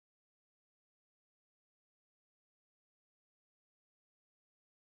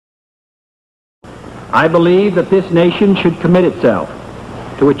I believe that this nation should commit itself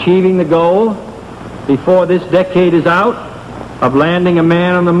to achieving the goal before this decade is out of landing a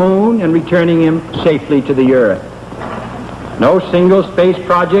man on the moon and returning him safely to the earth. No single space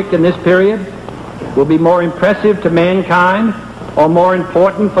project in this period will be more impressive to mankind or more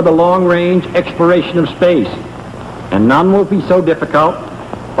important for the long-range exploration of space, and none will be so difficult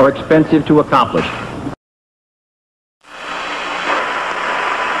or expensive to accomplish.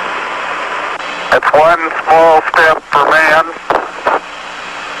 It's one small step for man,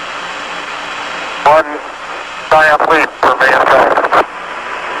 one giant leap for mankind.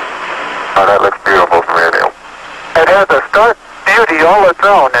 Oh, that looks beautiful from here, Neil. It has a stark beauty all its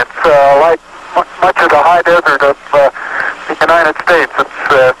own. It's like much of the high desert of the United States. It's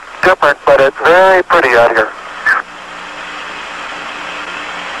different, but it's very pretty out here.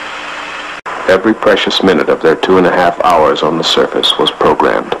 Every precious minute of their 2.5 hours on the surface was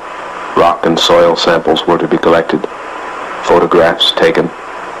programmed. Rock and soil samples were to be collected, photographs taken,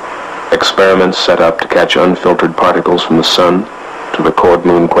 experiments set up to catch unfiltered particles from the sun, to record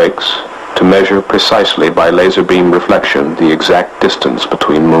moonquakes, to measure precisely by laser beam reflection the exact distance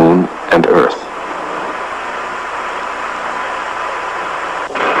between moon and earth.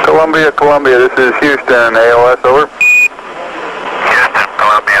 Columbia, this is Houston, AOS, over. Houston,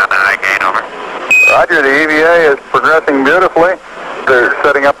 Columbia, on the high gain, over. Roger, the EVA is progressing beautifully. They're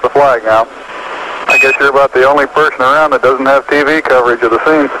setting up the flag now. I guess you're about the only person around that doesn't have TV coverage of the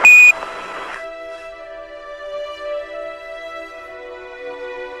scene.